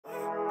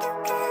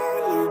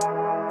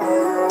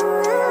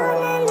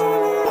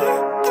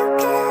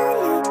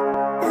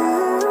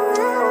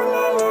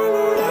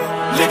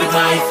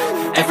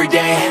every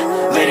day,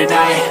 late at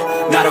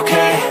night, not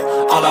okay.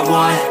 All I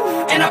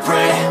want, and I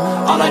pray,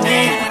 all I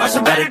need are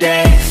some better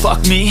days.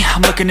 Fuck me,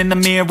 I'm looking in the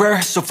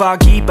mirror, so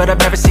foggy, but I've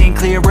never seen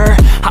clearer.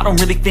 I don't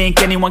really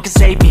think anyone can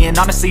save me, and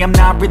honestly I'm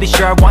not really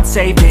sure I want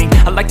saving.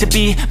 I like to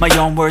be my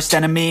own worst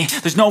enemy.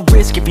 There's no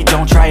risk if you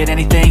don't try at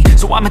anything,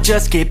 so I'ma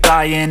just keep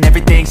buying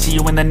everything. See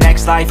you in the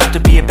next life, have to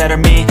be a better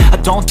me. I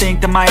don't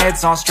think that my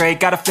head's on straight,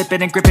 gotta flip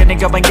it and grip it and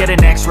go and get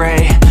an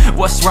x-ray.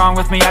 What's wrong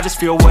with me? I just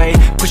feel weight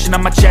pushing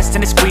on my chest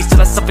and it squeezes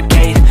till I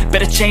suffocate.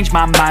 Better change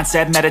my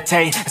mindset,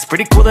 meditate. It's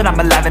pretty cool that I'm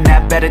alive and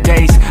have better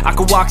days. I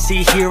could walk,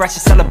 see, hear, I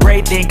should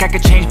celebrate. Think I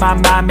could change my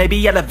mind,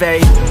 maybe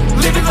elevate.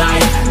 Living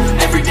life,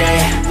 every day,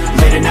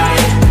 late at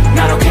night,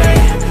 not okay.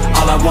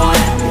 All I want,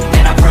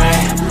 and I pray,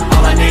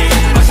 all I need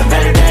are some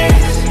better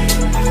days.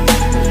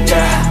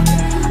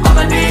 Yeah, all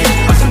I need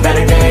are some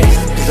better days.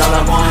 Cause all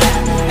I want,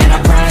 and I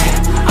pray,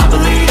 I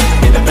believe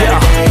in the better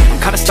days.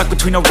 I'm kinda stuck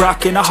between a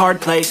rock and a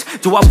hard place.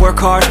 Do I work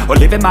hard or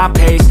live at my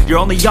pace? You're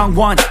only young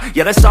once,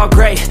 yeah that's all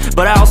great,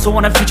 but I also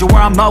want a future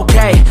where I'm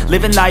okay.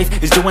 Living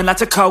life is doing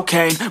lots of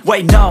cocaine.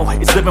 Wait no,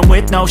 it's living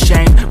with no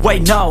shame.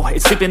 Wait no,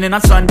 it's sleeping in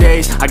on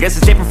Sundays. I guess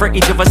it's different for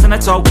each of us and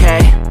that's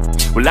okay.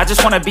 Well I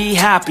just wanna be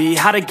happy,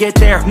 how to get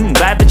there?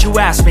 Glad that you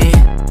asked me.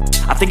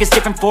 I think it's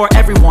different for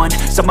everyone.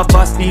 Some of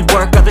us need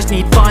work, others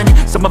need fun.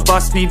 Some of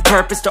us need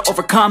purpose to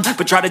overcome.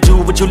 But try to do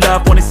what you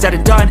love when it's said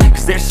and done.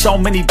 Cause there's so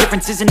many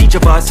differences in each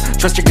of us.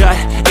 Trust your gut,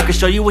 it can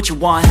show you what you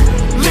want.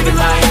 Living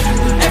life,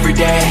 every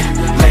day,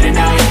 late at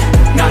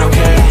night, not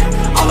okay.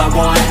 All I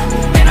want,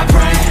 and I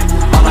pray,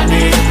 all I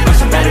need are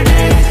some better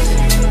days.